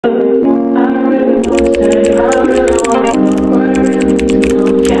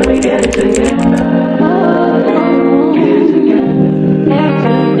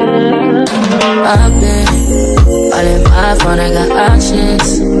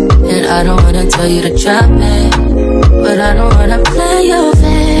I don't wanna tell you to drop it, but I don't wanna play your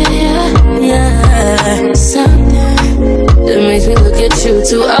fair. Yeah, something that makes me look at you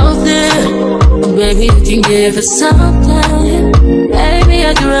too often. Baby, you can give it something. Baby,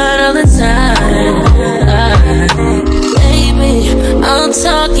 I can run all the time. Baby, I'm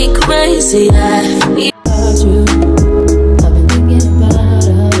talking crazy. I need you. I've been thinking about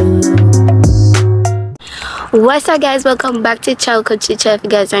What's up, guys? Welcome back to Choco Chicha. If you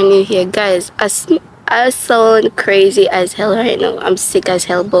guys are new here, guys, I sound crazy as hell right now. I'm sick as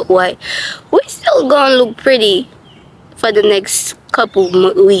hell, but why? We still gonna look pretty for the next couple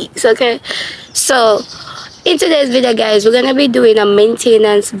weeks, okay? So in today's video, guys, we're gonna be doing a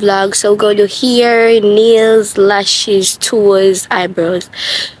maintenance vlog. So we're gonna do hair, nails, lashes, toes, eyebrows.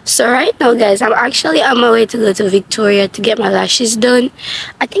 So right now, guys, I'm actually on my way to go to Victoria to get my lashes done.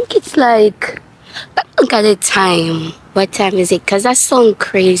 I think it's like, look at the time. What time is it? Because that sounds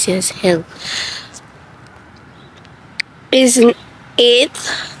crazy as hell. It's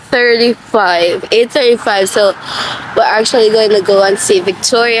 8:35. So we're actually going to go and see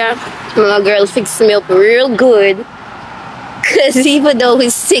Victoria. My girl fixed me up real good, because even though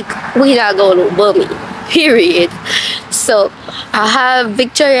we're sick, we're not going to bummy, period. So I have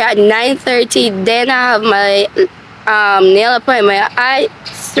Victoria at 9:30. Then I have my nail appointment at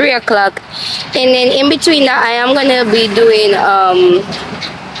 3 o'clock, and then in between that I am gonna be doing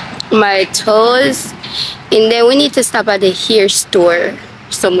my toes, and then we need to stop at the hair store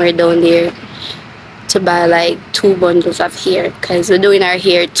somewhere down there to buy like 2 bundles of hair, because we're doing our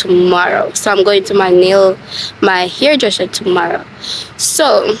hair tomorrow. So I'm going to my hairdresser tomorrow.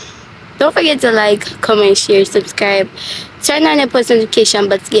 So don't forget to like, comment, share, subscribe, turn on the post notification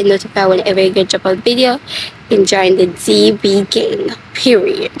button to get notified whenever you get drop a video, and join the DB gang,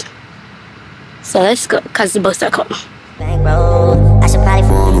 period. So let's go, cause the bus are coming. Bankroll, I should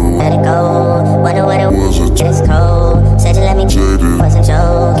probably let it go. Wonder what it was, it's cold. Said you let me, wasn't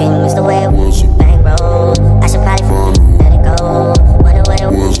joking. It's the way it was. Bankroll, I should probably let it go. Wonder what it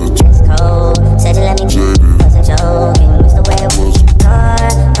was, it's cold. Said you let me, wasn't joking. It's the way it was.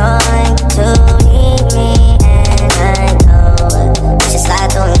 You're going to need me, and I know you should slide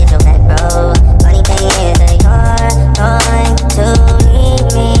through and get your back, bro. Funny thing is that you're going to need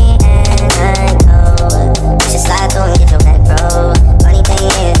me, and I know you should slide through and get your back, bro. Funny thing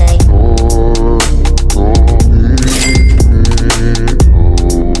is that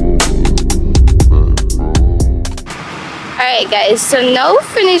Alright, guys, so now we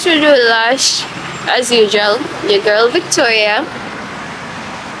finished with the lash as usual. Your girl Victoria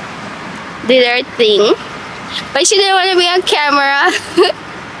did her thing, but she didn't want to be on camera.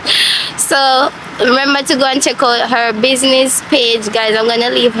 So remember to go and check out her business page, guys. I'm gonna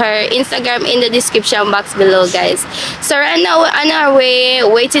leave her Instagram in the description box below, guys. So right now we're on our way,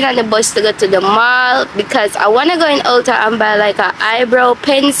 waiting on the bus to go to the mall, because I want to go in Ulta and buy like an eyebrow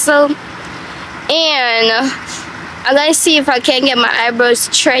pencil, and I'm gonna see if I can get my eyebrows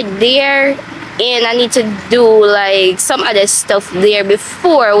thread there, and I need to do like some other stuff there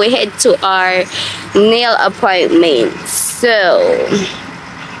before we head to our nail appointment. So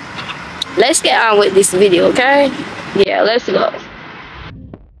let's get on with this video, okay? Yeah, let's go.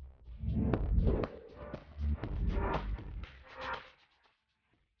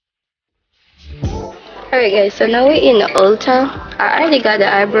 Alright, guys, so now we're in the Ulta. I already got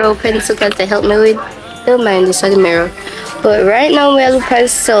the eyebrow pencil to help me with. Don't mind this on the mirror. But right now we're looking at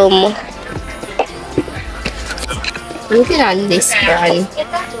some, looking at this brand,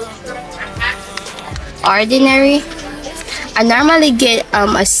 Ordinary. I normally get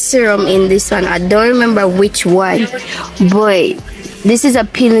a serum in this one. I don't remember which one, but this is a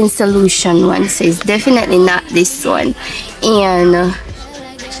peeling solution one, so it's definitely not this one. And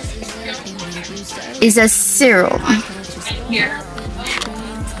it's a serum.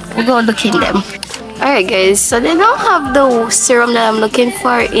 We'll go look in them. Alright, guys, so they don't have the serum that I'm looking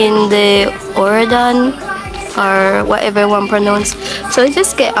for in the Oradon, or whatever one pronounced. So we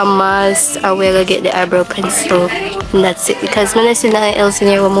just get a mask, and we're gonna get the eyebrow pencil, and that's it, because when I see nothing else in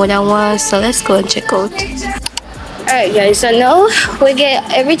here with more than one. So let's go and check out. Alright, guys, so now we get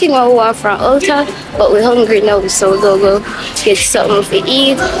everything what we want from Ulta, but we're hungry now, so we'll go get something to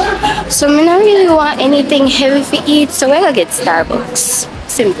eat. So I don't really want anything heavy to eat, so we're gonna get Starbucks.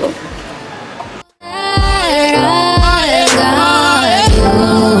 Simple.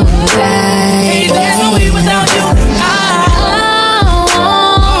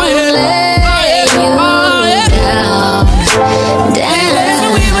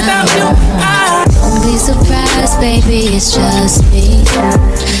 baby, it's just me.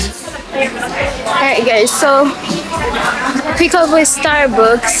 Alright guys, so pick up with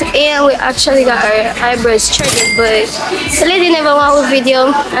Starbucks and we actually got our eyebrows threaded, but the lady never want a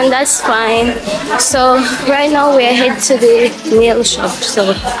video and that's fine. So right now we're headed to the nail shop,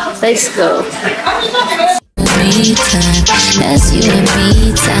 so let's go. Me time, that's you and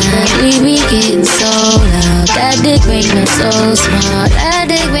me time. We be getting so loud, that dick make me so small, that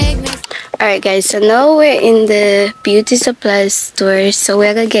dick make me. Alright guys, so now we're in the beauty supply store, so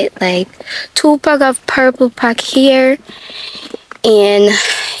we're gonna get like 2 pack of purple pack here, and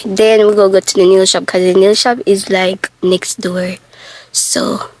then we're gonna go to the nail shop because the nail shop is like next door.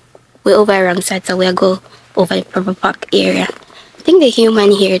 So we're over the wrong side, so we'll go over the purple pack area. I think the human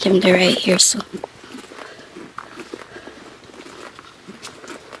here, them they're right here, so.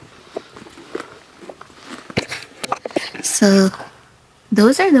 So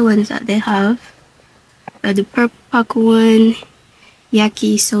those are the ones that they have. The purple pack one,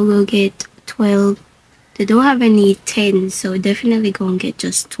 Yaki, so we'll get 12. They don't have any 10, so definitely go and get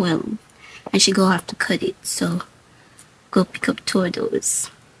just 12. And she gonna have to cut it, so go pick up 2 of those.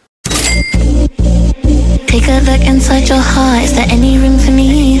 Take a look inside your heart, is there any room for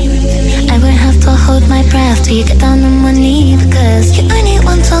me? I won't have to hold my breath till you get down on one knee, because you only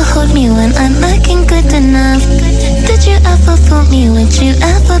want to hold me when I'm looking good enough. Did you ever fool me? Would you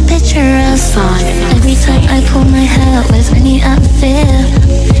ever picture us? Every time I pull my hair, where's any atmosphere?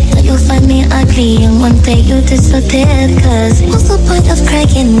 That you'll find me ugly and one day you'll disappear, cause what's the point of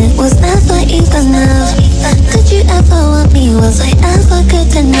crying? It was never even enough. Did you ever want me? Was I ever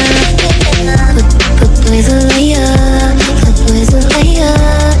good enough? But boy's a liar, but boy's a liar.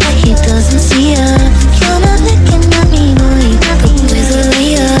 He doesn't see her. You're not looking at me, boy. But boy's a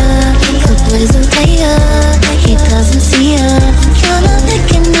liar, but boy's a liar. He doesn't see her. You're not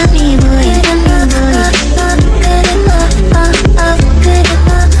looking at me, boy. Good enough, good enough, good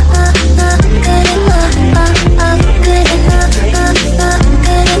enough, good enough, good enough, good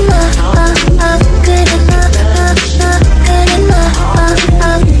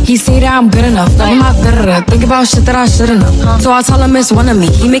enough. He say that I'm good enough, but I'm not better. Think about shit that I shouldn't have. So I tell him it's one of me.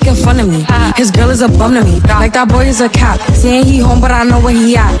 He making fun of me. His girl is a bum to me. Like that boy is a cap. Saying he home, but I know where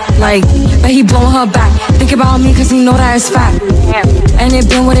he at. Like, but he blowing her back. Think about me, cause he know that it's fat. And it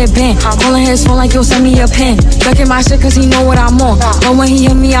been what it been. Calling his phone like, yo, send me a pin. Ducking my shit cause he know what I'm on. But when he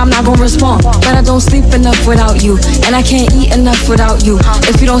hear me, I'm not gonna respond. But I don't sleep enough without you. And I can't eat enough without you.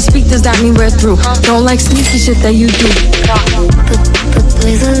 If you don't speak, does that mean we're through? Don't like sneaky shit that you do.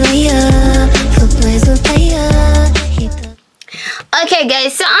 Okay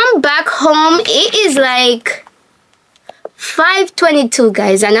guys, so I'm back home. It is like 5:22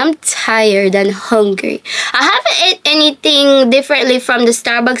 guys, and I'm tired and hungry. I haven't ate anything differently from the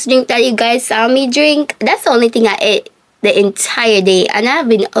Starbucks drink that you guys saw me drink. That's the only thing I ate the entire day, and I've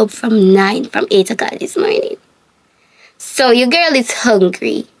been up from 8 o'clock this morning. So your girl is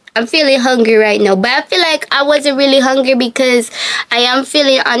hungry. I'm feeling hungry right now, but I feel like I wasn't really hungry because I am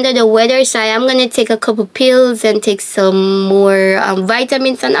feeling under the weather, so I am gonna take a couple pills and take some more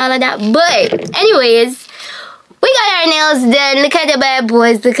vitamins and all of that. But anyways, we got our nails done. Look at the bad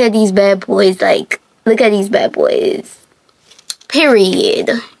boys. Look at these bad boys. Like, look at these bad boys. Period.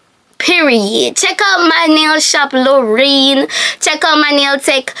 Check out my nail shop, Lorraine. Check out my nail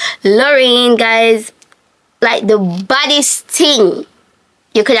tech, Lorraine, guys. Like the baddest thing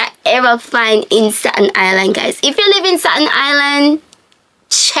you could ever find in Staten Island, guys. If you live in Staten Island,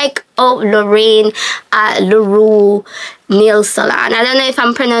 check out Lorraine at LaRue Nail Salon. I don't know if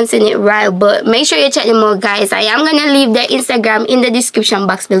I'm pronouncing it right, but make sure you check them out, guys. I am gonna leave their Instagram in the description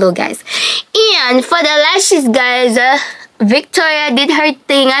box below, guys. And for the lashes, guys, Victoria did her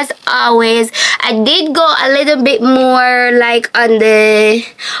thing as always. I did go a little bit more like on the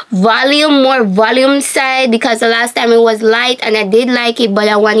more volume side, because the last time it was light and I did like it, but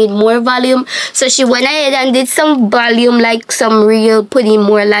I wanted more volume. So she went ahead and did some volume, like some real, putting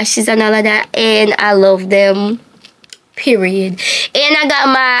more lashes and all of that, and I love them. Period. And I got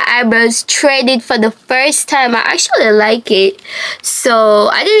my eyebrows threaded for the first time. I actually like it. So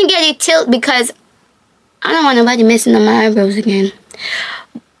I didn't get it tilt because I don't want nobody messing up my eyebrows again.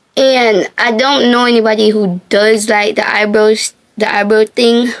 And I don't know anybody who does like the eyebrow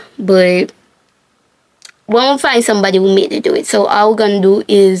thing, but we'll find somebody who made it do it. So all we're gonna do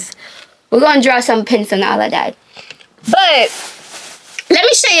is we're gonna draw some pins and all of that. But let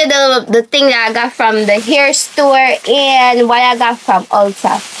me show you the thing that I got from the hair store and what I got from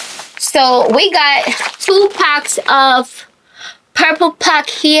Ulta. So we got 2 packs of purple pack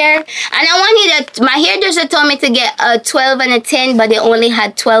here, and I wanted my hairdresser told me to get a 12 and a 10, but they only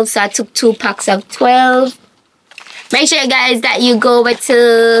had 12, so I took 2 packs of 12. Make sure guys that you go over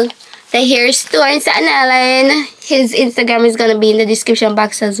to the hair store in Staten Island. His Instagram is gonna be in the description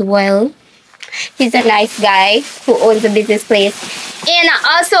box as well. He's a nice guy who owns a business place. And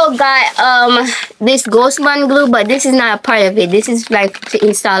I also got this ghost bond glue, but this is not a part of it. This is like to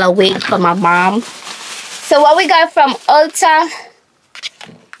install a wig for my mom. So what we got from Ulta,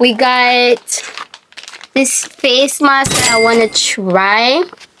 we got this face mask that I want to try.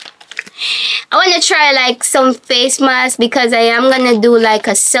 I want to try like some face masks because I am going to do like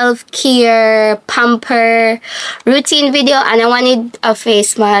a self-care pamper routine video, and I wanted a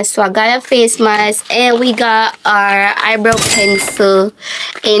face mask. So I got a face mask, and we got our eyebrow pencil,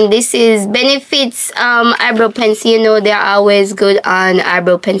 and this is Benefits eyebrow pencil. You know, they're always good on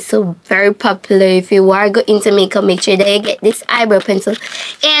eyebrow pencil, very popular. If you are into makeup, make sure that you get this eyebrow pencil.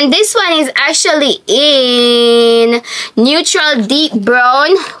 And this one is actually in neutral deep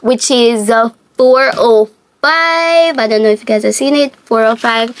brown, which is 405. I don't know if you guys have seen it.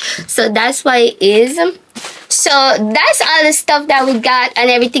 405. So that's why it is. So that's all the stuff that we got and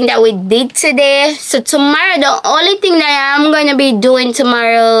everything that we did today. So tomorrow, the only thing that I'm gonna be doing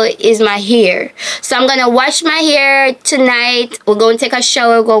tomorrow is my hair. So I'm gonna wash my hair tonight. We're gonna take a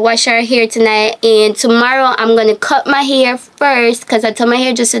shower, go wash our hair tonight, and tomorrow I'm gonna cut my hair first because I told my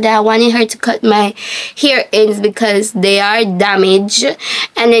hairdresser that I wanted her to cut my hair ends because they are damaged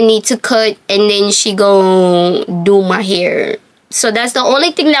and they need to cut, and then she gonna do my hair. So that's the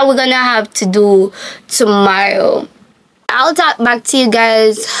only thing that we're gonna have to do tomorrow. I'll talk back to you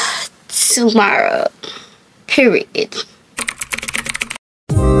guys tomorrow. Period.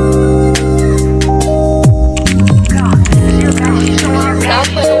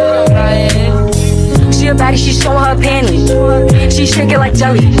 She a baddie, she showing her panties. She shaking like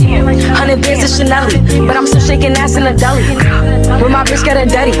jelly. 100 bands of Chanel, but I'm still shaking ass in the deli. With my bitch got a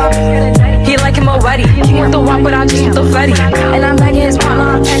daddy. He like him already. He want the walk, but I just want the fetty. And I'm bagging his partner,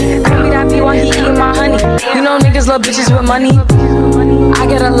 I'm petty. Call me that B while he eating my honey. You know niggas love bitches with money. I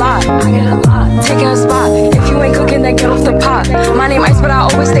get a lot. Taking a spot. If you ain't cooking, then get off the pot. My name Ice, but I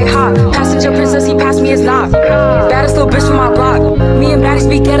always stay hot. Passenger princess, he passed me his knock. Baddest little bitch from my block. Me and baddies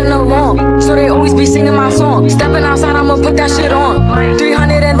be getting along, so they always be singing my song. Stepping outside, I'ma put that shit on.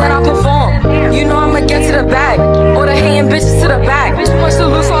 300 and then I perform. You know I'ma get to the bag. Or the hating bitches to the back. Bitch, much to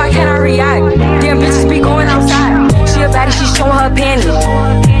lose, so I cannot react. Damn bitches be going outside. She a baddie, she showing her panties.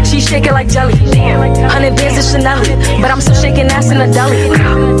 She shaking like jelly. 100 bands of Chanel, but I'm still shaking ass in the deli.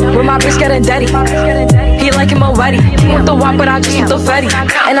 With my bitch got a daddy. He like him already. He want the walk, but I just want the fetty.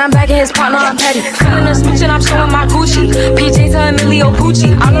 And I'm bagging his partner, I'm petty. Feeling a smooch and I'm showing my Gucci. PJs are Emilio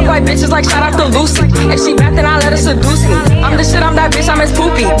Pucci. I look like bitches like shout out to Lucy. If she back, then I let her seduce me. I'm the shit, I'm that bitch, I'm his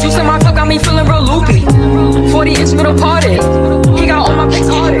poopy. Juice in my cup got me feeling real loopy. 40-inch middle parted. He got all my pics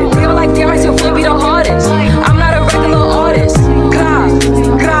harder. Feel like damn, I still flip be the hardest. I'm not a regular artist.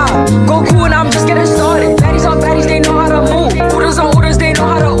 Go cool and I'm just getting started. Baddies on baddies, they know how to move. Orders on orders, they know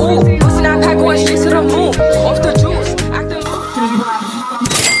how to ooh. Bustin' that pack, going straight to the moon. Off the juice, acting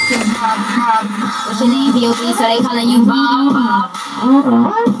What's your name, B.O.B., so they calling you Bob.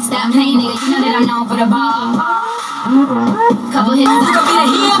 Stop playing, nigga, you know that I'm known for the ball. Couple hits. You could be the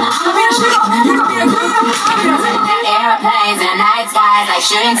heel, you could be the shooter, you could be the girl. Airplanes and night skies like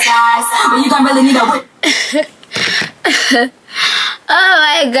shooting stars. When you don't really need a whip. Oh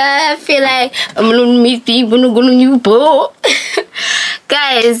my god, I feel like I'm gonna meet people who are gonna new ball.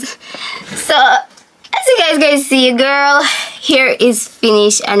 Guys, so as you guys can see, girl, hair is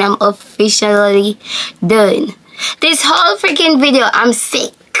finished and I'm officially done. This whole freaking video, I'm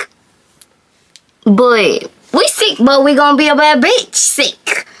sick. Boy, we sick, but we gonna be a bad bitch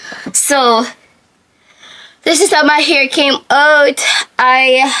sick. So this is how my hair came out.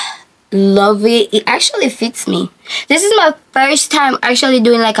 I love it. It actually fits me. This is my first time actually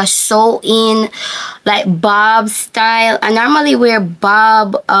doing like a sew-in, like bob style. I normally wear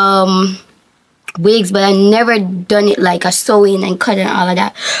bob wigs, but I never done it like a sew-in and cut and all of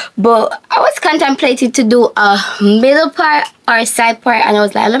that. But I was contemplating to do a middle part or a side part, and I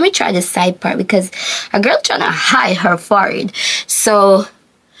was like, let me try the side part because a girl trying to hide her forehead. So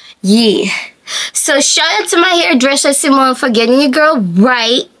yeah, so shout out to my hairdresser Simone for getting your girl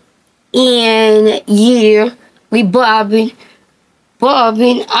right. And yeah, we bobbing.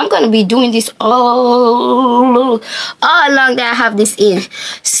 I'm gonna be doing this all along that I have this in.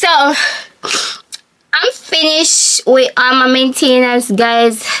 So I'm finished with all my maintenance,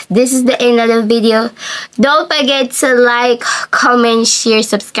 guys. This is the end of the video. Don't forget to like, comment, share,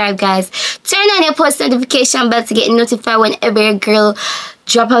 subscribe, guys. Turn on your post notification bell to get notified whenever your girl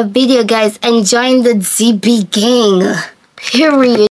drop a video, guys. And join the ZB gang. Period.